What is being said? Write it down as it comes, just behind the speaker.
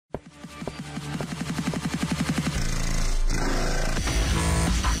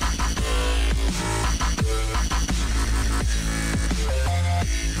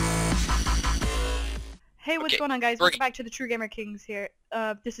what's going on, guys? Welcome back to the True Gamer Kings here.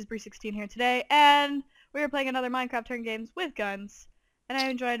 This is Bree16 here today, and we are playing another Minecraft turn games with guns. And I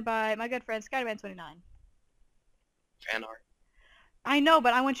am joined by my good friend Skyderman29. Fan art. I know,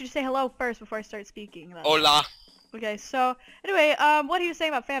 but I want you to say hello first before I start speaking. Hola. Okay, so anyway, what he was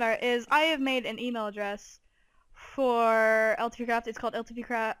saying about fan art is I have made an email address for LTV Craft. It's called LTV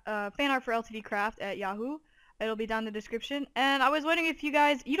Craft, fan art for LTV Craft at Yahoo. It'll be down in the description. And I was wondering if you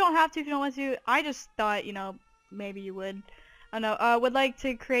guys, you don't have to if you don't want to. I just thought, you know, maybe you would. I don't know, would like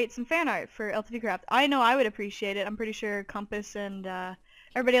to create some fan art for LTV Craft. I know I would appreciate it. I'm pretty sure Compass and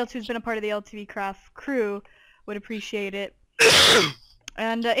everybody else who's been a part of the LTV Craft crew would appreciate it.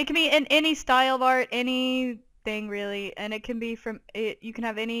 And it can be in any style of art, anything really, and it can be from you can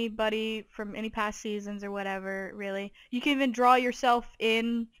have anybody from any past seasons or whatever, really. You can even draw yourself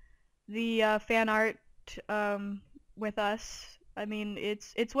in the fan art with us. I mean,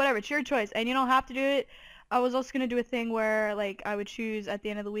 it's whatever, it's your choice, and you don't have to do it. I was also gonna do a thing where like I would choose at the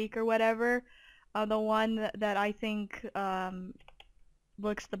end of the week or whatever the one that I think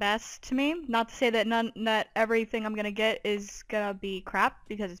looks the best to me. Not to say that everything I'm gonna get is gonna be crap,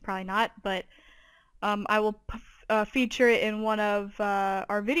 because it's probably not, but I will feature it in one of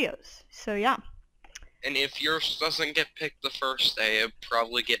our videos. So yeah. And if yours doesn't get picked the first day, it'll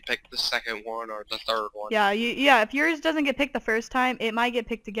probably get picked the second one or the third one. Yeah, yeah. If yours doesn't get picked the first time, it might get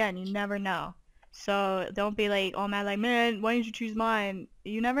picked again. You never know. So don't be like, oh man, like, man, why didn't you choose mine?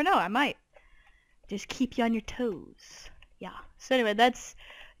 You never know. I might. Just keep you on your toes. Yeah. So anyway, that's,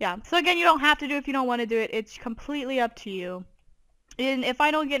 yeah. So again, you don't have to do it if you don't want to do it. It's completely up to you. And if I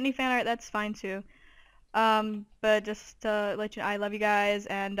don't get any fan art, that's fine too. But just to let you know, I love you guys.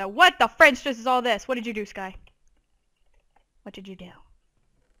 And what the French is all this? What did you do, Sky? What did you do? I'm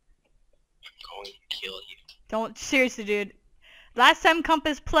going to kill you. Don't, seriously, dude. Last time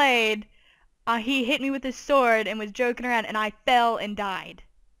Compass played, he hit me with his sword and was joking around, and I fell and died.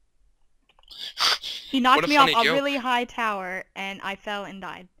 He knocked me off a really high tower, and I fell and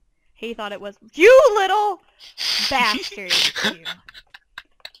died. He thought it was you, little bastard. You.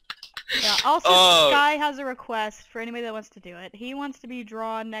 Yeah. Also, Sky has a request for anybody that wants to do it. He wants to be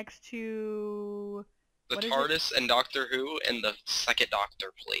drawn next to the TARDIS and Doctor Who and the second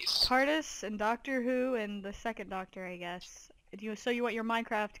Doctor, please. TARDIS and Doctor Who and the second Doctor, I guess. So you want your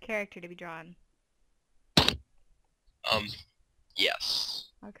Minecraft character to be drawn? Yes.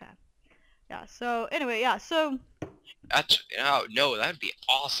 Okay. Yeah, so, anyway, yeah, so... That's, oh, no, that'd be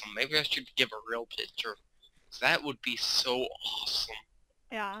awesome. Maybe I should give a real picture. That would be so awesome.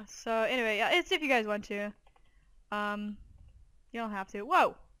 Yeah, so, anyway, yeah, it's if you guys want to. You don't have to.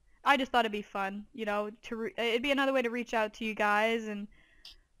 Whoa! I just thought it'd be fun, you know, it'd be another way to reach out to you guys, and,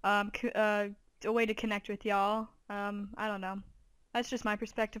 a way to connect with y'all. I don't know. That's just my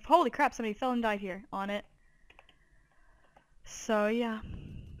perspective. Holy crap, somebody fell and died here on it. So, yeah.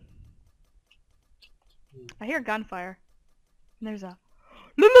 I hear gunfire. And there's a...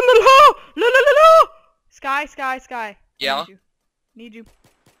 Sky. Yeah? Need you.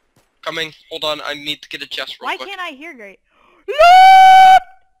 Coming. Hold on, I need to get a chest real quick. Why can't I hear great?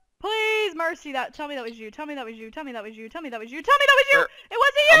 Please, mercy, tell me that was you. Tell me that was you. Tell me that was you. Tell me that was you. Tell me that was you. It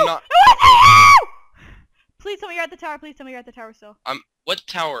wasn't you. It wasn't you! Please tell me you're at the tower. Please tell me you're at the tower still. What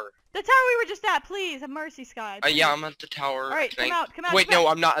tower? The tower we were just at. Please, have mercy, Sky. Yeah, I'm at the tower. Alright, come out. Wait, no,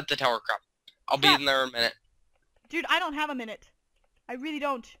 I'm not at the tower, crap. I'll be in there in a minute. Dude, I don't have a minute. I really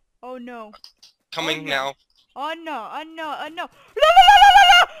don't. Oh no. Coming now. Oh no, oh no, oh no. No!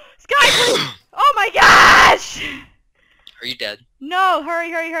 Sky, please! Oh my gosh! Are you dead? No, hurry,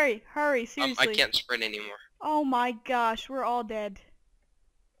 seriously. I can't sprint anymore. Oh my gosh, we're all dead.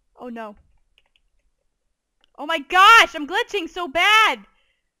 Oh no. Oh my gosh, I'm glitching so bad!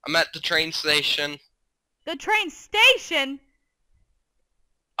 I'm at the train station. The train station?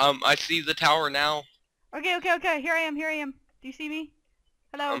 I see the tower now. Okay, here I am. Do you see me?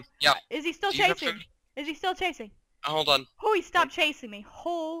 Hello? Yeah. Is he still chasing? Is he still chasing? Hold on. Oh, he stopped chasing me.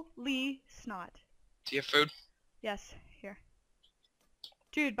 Holy snot. Do you have food? Yes, here.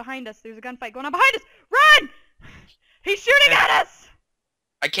 Dude, behind us. There's a gunfight going on behind us! Run! He's shooting at us!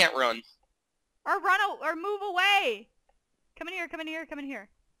 I can't run. Or move away! Come in here.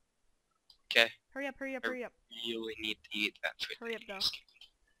 Okay. Hurry up. I really need to eat that food. Hurry up, though.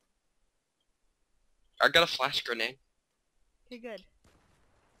 I got a flash grenade. Okay, good.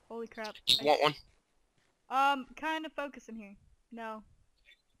 Holy crap. Do you want one? Kind of focus in here. No.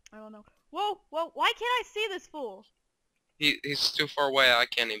 I don't know. Whoa, why can't I see this fool? He's too far away, I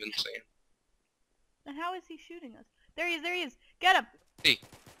can't even see him. And how is he shooting us? There he is! Get him! See.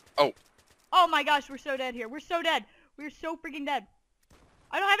 Oh. Oh my gosh, we're so dead here. We're so dead. We're so freaking dead.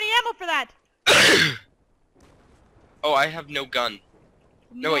 I don't have any ammo for that! Oh, I have no gun.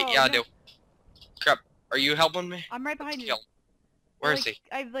 No, wait, yeah, I do. Crap. Are you helping me? I'm right behind you. Heal. Where is he?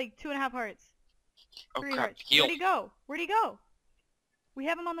 I have like 2.5 hearts. Oh 3 crap, hearts. heal. Where'd he go? Where'd he go? We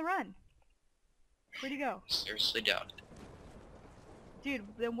have him on the run. Where'd he go? Seriously doubt it. Dude,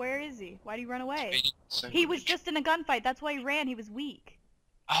 then where is he? Why'd he run away? So He was just in a gunfight. That's why he ran. He was weak.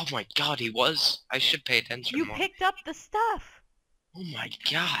 Oh my god, he was. I should pay attention You more. picked up the stuff. Oh my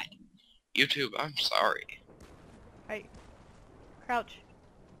god. YouTube, I'm sorry. Alright. Crouch.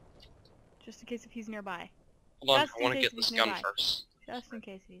 Just in case if he's nearby. Hold on, Just I in want to case get he's this gun nearby. first. Just in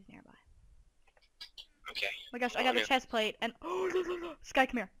case he's nearby. Okay. Oh my gosh, I got the chest plate and oh, Sky,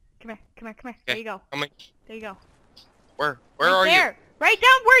 come here. Come here. Come here. Come here. There you go. Coming. There you go. Where right are there. you? Right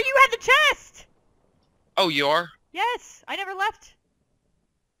down where you had the chest! Oh, you are? Yes, I never left.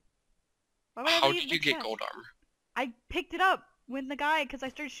 Why would I How leave did the you get chest? gold armor? I picked it up with the guy because I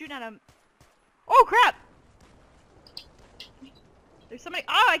started shooting at him. Oh crap! There's somebody.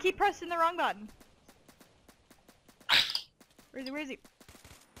 Oh, I keep pressing the wrong button. Where is he? Where is he?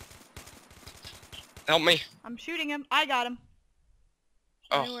 Help me. I'm shooting him. I got him.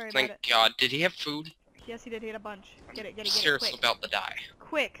 Don't Oh, worry about thank it. god. Did he have food? Yes, he did. He had a bunch. Get it, get it, get it. Seriously Quick. about to die.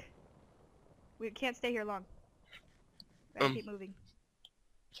 Quick. We can't stay here long. Gotta keep moving.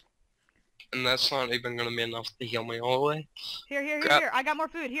 And that's not even gonna be enough to heal me all the way. Here, here, here, Grab. here. I got more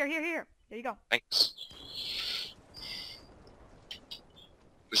food. Here, here, here. There you go. Thanks.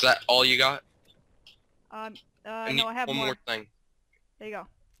 Is that all you got? No, I have one more. more thing. There you go.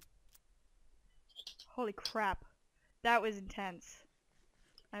 Holy crap. That was intense.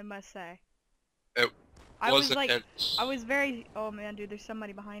 I must say. It I was like, intense. I was very, oh man, dude, there's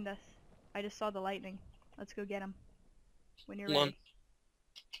somebody behind us. I just saw the lightning. Let's go get him. When you're ready.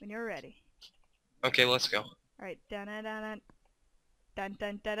 When you're ready. Okay, let's go. Alright, dun dun dun dun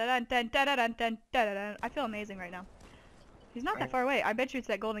dun dun dun dun dun dun dun dun dun dun. I feel amazing right now. He's not that far away. I bet you it's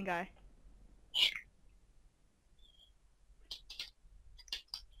that golden guy.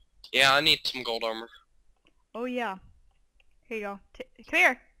 Yeah, I need some gold armor. Oh yeah. Here you go. Come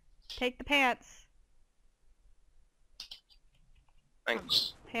here. Take the pants.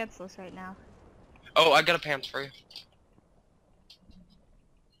 Thanks. I'm pantsless right now. Oh, I got a pants for you.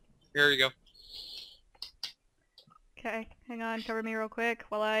 Here you go. Okay, hang on. Cover me real quick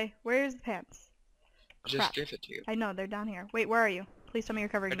while I... Where's the pants? I just gave it to you. I know, they're down here. Wait, where are you? Please tell me you're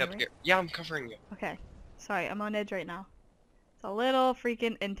covering Right me, up right? here. Yeah, I'm covering you. Okay. Sorry, I'm on edge right now. It's a little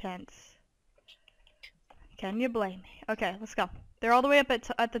freaking intense. Can you blame me? Okay, let's go. They're all the way up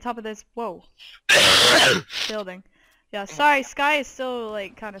at the top of this, whoa, building. Yeah, sorry, Sky is still,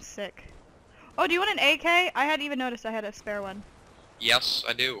 like, kind of sick. Oh, do you want an AK? I hadn't even noticed I had a spare one. Yes,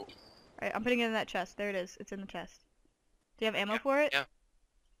 I do. Alright, I'm putting it in that chest. There it is. It's in the chest. Do you have ammo for it? Yeah.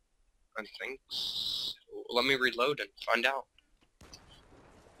 I think so. Let me reload and find out.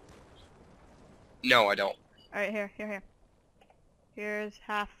 No, I don't. Alright, here. Here's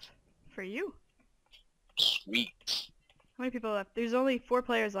half for you. Sweet. How many people left? There's only 4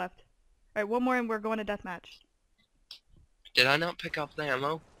 players left. Alright, one more and we're going to deathmatch. Did I not pick up the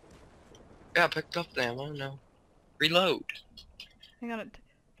ammo? Yeah, I picked up the ammo, no. Reload. Hang on.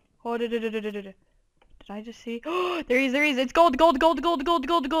 Oh, did I just see? Oh, there he is. It's gold.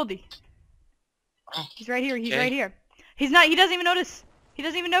 Goldie. Oh, He's right here. He's okay. right here. He doesn't even notice. He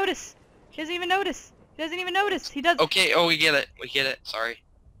doesn't even notice. He does. Okay, oh, we get it. Sorry.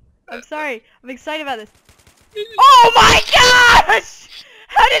 I'm sorry. I'm excited about this. Oh my gosh!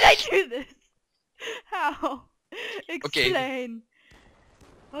 How did I do this? How? Explain.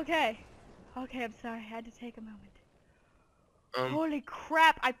 Okay, I'm sorry. I had to take a moment. Holy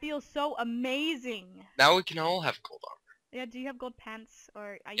crap, I feel so amazing. Now we can all have gold armor. Yeah, do you have gold pants?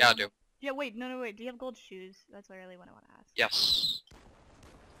 Or yeah, I do. Yeah, wait, no, wait. Do you have gold shoes? That's really what I want to ask. Yes.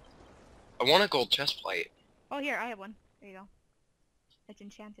 I want a gold chest plate. Oh, here, I have one. There you go. It's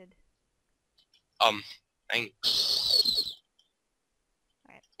enchanted. Thanks.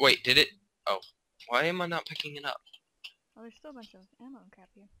 Alright. Wait, did it? Oh. Why am I not picking it up? Oh, there's still a bunch of ammo and crap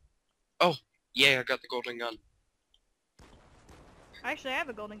here. Oh, yeah, I got the golden gun. Actually, I have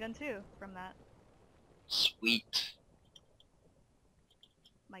a golden gun too, from that. Sweet.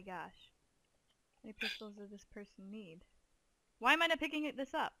 My gosh. How many pistols does this person need? Why am I not picking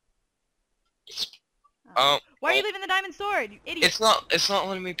this up? Oh. Why are you leaving the diamond sword, you idiot? It's not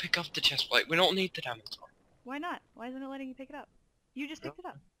letting me pick up the chest plate. We don't need the diamond sword. Why not? Why isn't it letting you pick it up? You just picked it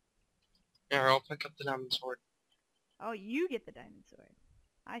up. Yeah, I'll pick up the diamond sword. Oh, you get the diamond sword.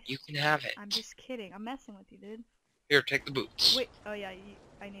 You can have it. I'm just kidding. I'm messing with you, dude. Here, take the boots. Wait. Oh yeah,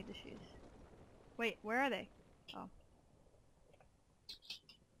 I need the shoes. Wait, where are they? Oh.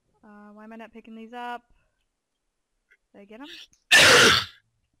 Uh, Why am I not picking these up? Did I get him?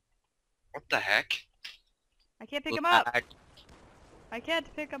 What the heck? I can't pick him up. Lag. I can't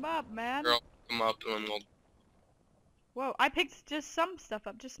pick him up, man. Girl, come up and we'll... Whoa, I picked just some stuff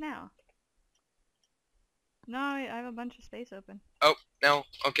up just now. No, I have a bunch of space open. Oh, no.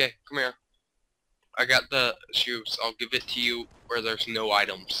 Okay, come here. I got the shoes. I'll give it to you where there's no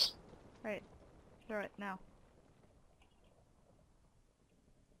items. Right. Throw it now.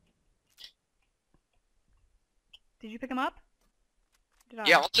 Did you pick him up? Did I?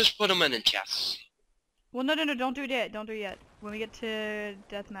 Yeah, I'll just put them in a chest. Well, no, don't do it yet. Don't do it yet. When we get to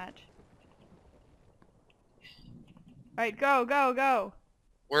deathmatch. Alright, go, go, go.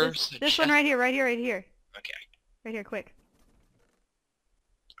 Where's the This chest? one right here, right here, right here. Okay. Right here, quick.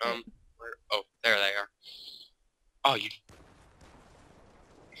 Where? Oh, there they are. Oh, you...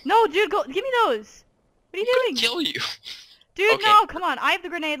 No, dude, go, give me those. What are you I'm doing? gonna kill you. Dude, Okay. no, come on. I have the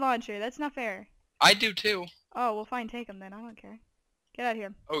grenade launcher. That's not fair. I do too. Oh, well, fine, take them then. I don't care. Get out of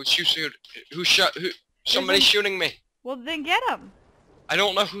here. Oh, shoot. Who shot? Who? Somebody's shooting me. Well, then get him. I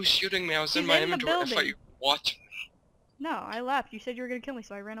don't know who's shooting me. I was in He's my in the inventory. I thought building. you were watching. No, I left. You said you were gonna kill me,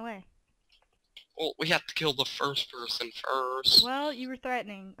 so I ran away. Well, we have to kill the first person first. Well, you were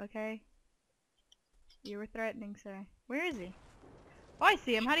threatening, okay? You were threatening, sir. Where is he? Oh, I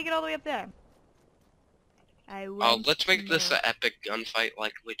see him. How'd he get all the way up there? Let's make this an epic gunfight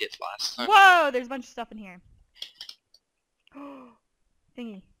like we did last time. Whoa! There's a bunch of stuff in here.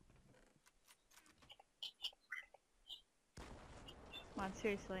 Thingy. Come on,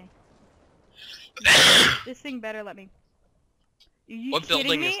 seriously. This thing better let me. Are you What kidding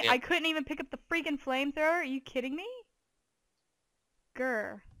building me? is it? I couldn't even pick up the freaking flamethrower? Are you kidding me?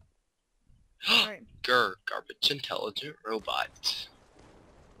 Grr. Alright. Grr, garbage intelligent robot.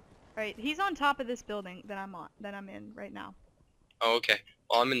 Alright, he's on top of this building that I'm in right now. Oh, okay.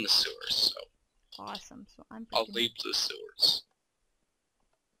 Well, I'm in the sewers, so Awesome. So I'm I'll freaking... leave the sewers.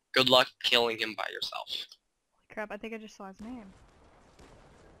 Good luck killing him by yourself. Crap, I think I just saw his name.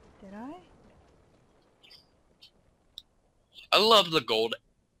 Did I? I love the gold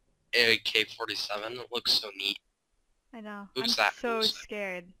AK-47. It looks so neat. I know. Who's I'm that? so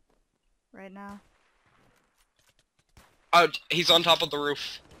scared right now. Oh, he's on top of the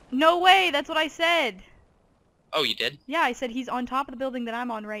roof. No way! That's what I said! Oh, you did? Yeah, I said he's on top of the building that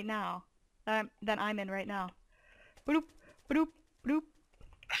I'm on right now. That I'm in right now. Boop, boop, boop.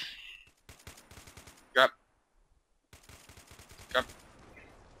 Grab.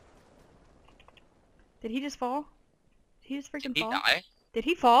 Did he just fall? Did he just freaking Did he fall? die? Did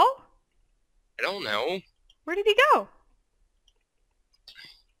he fall? I don't know. Where did he go?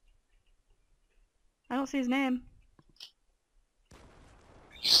 I don't see his name.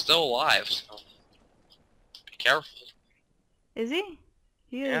 He's still alive, so be careful. Is he?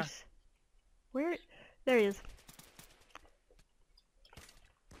 He is. Yeah. Where? There he is.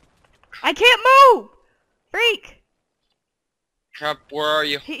 I can't move! Freak! Crap, where are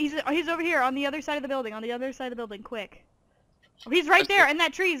you? He's over here on the other side of the building. On the other side of the building, quick. Oh, he's right there in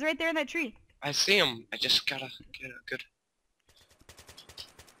that tree. He's right there in that tree. I see him. I just gotta get a good...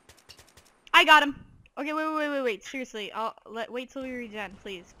 I got him. Okay, wait. Seriously, wait till we regen,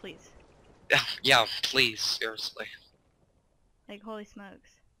 please. Yeah, please, seriously. Like, holy smokes.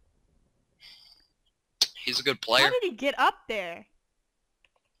 He's a good player. How did he get up there?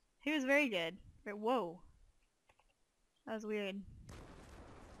 He was very good. Whoa. That was weird.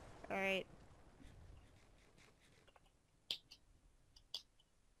 Alright.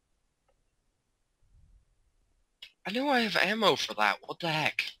 I know I have ammo for that. What the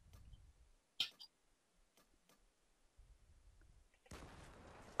heck?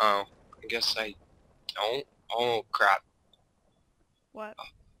 Oh, I guess I don't. Oh, crap. What?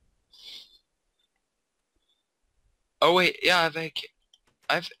 Oh, wait. Yeah, I have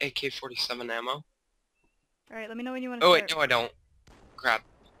AK-47 ammo. Alright, let me know when you want to Oh, start. wait. No, I don't. Crap.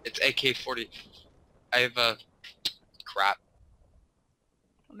 It's AK-40. I have a... Crap.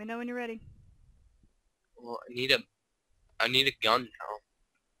 Let me know when you're ready. Well, I need a gun now.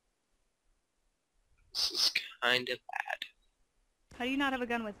 This is kind of bad. How do you not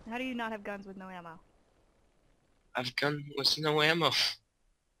have guns with no ammo? I've gun with no ammo.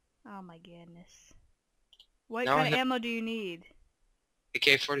 Oh my goodness. What Now I kind of have- ammo do you need?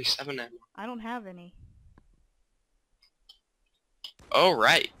 AK-47 ammo. I don't have any. Oh,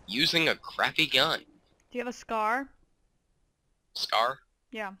 right. Using a crappy gun. Do you have a scar? Scar?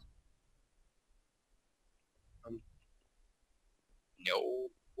 Yeah. No.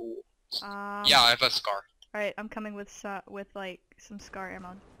 Yeah, I have a scar. Alright, I'm coming with like some scar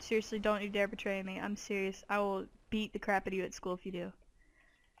ammo. Seriously, don't you dare betray me. I'm serious. I will beat the crap out of you at school if you do.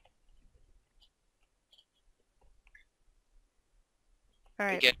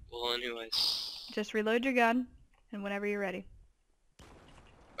 Alright. Okay, well, anyways. Just reload your gun, and whenever you're ready.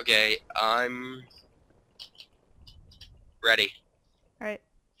 Okay, I'm ready. Alright,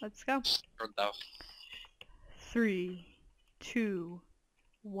 let's go. Or though. 3, 2,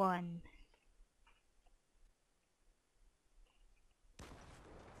 1.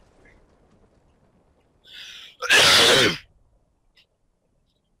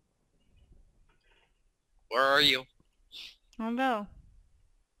 Where are you? I don't know.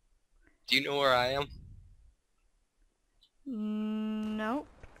 Do you know where I am? Nope.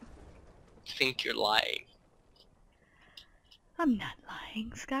 I think you're lying. I'm not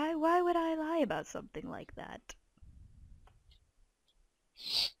lying, Sky. Why would I lie about something like that?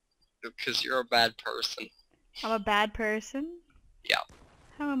 Because you're a bad person. I'm a bad person? Yeah.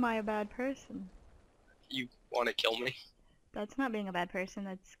 How am I a bad person? You want to kill me? That's not being a bad person,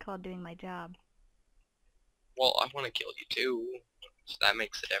 that's called doing my job. Well, I want to kill you too. So that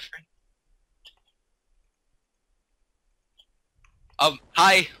makes it different.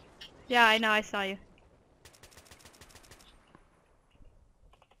 Hi! Yeah, I know, I saw you.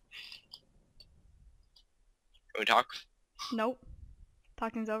 Can we talk? Nope.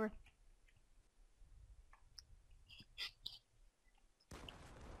 Talking's over.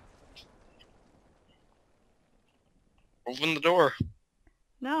 Open the door.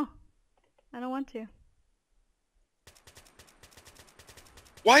 No. I don't want to.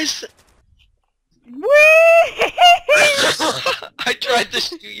 Why is it? Whee! I tried to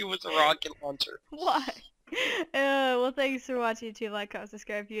shoot you with a rocket launcher. Why? Well, thanks for watching YouTube. Like, comment,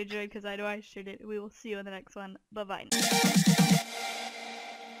 subscribe if you enjoyed, because I know I should it. We will see you in the next one. Bye-bye.